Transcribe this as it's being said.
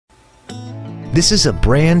This is a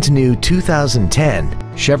brand new 2010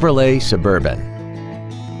 Chevrolet Suburban.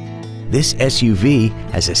 This SUV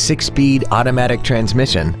has a 6-speed automatic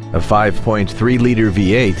transmission, a 5.3-liter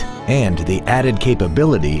V8, and the added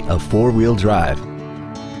capability of 4-wheel drive.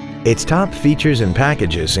 Its top features and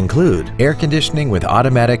packages include air conditioning with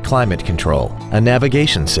automatic climate control, a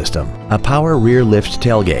navigation system, a power rear lift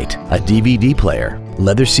tailgate, a DVD player,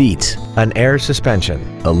 leather seats, an air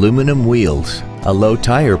suspension, aluminum wheels, a low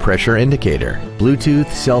tire pressure indicator,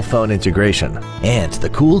 Bluetooth cell phone integration, and the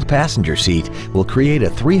cooled passenger seat will create a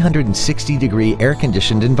 360-degree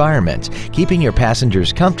air-conditioned environment, keeping your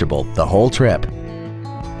passengers comfortable the whole trip.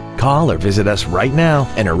 Call or visit us right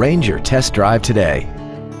now and arrange your test drive today.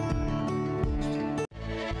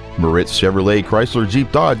 Moritz Chevrolet Chrysler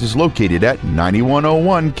Jeep Dodge is located at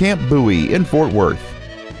 9101 Camp Bowie in Fort Worth.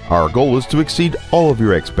 Our goal is to exceed all of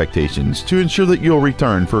your expectations to ensure that you'll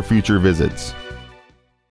return for future visits.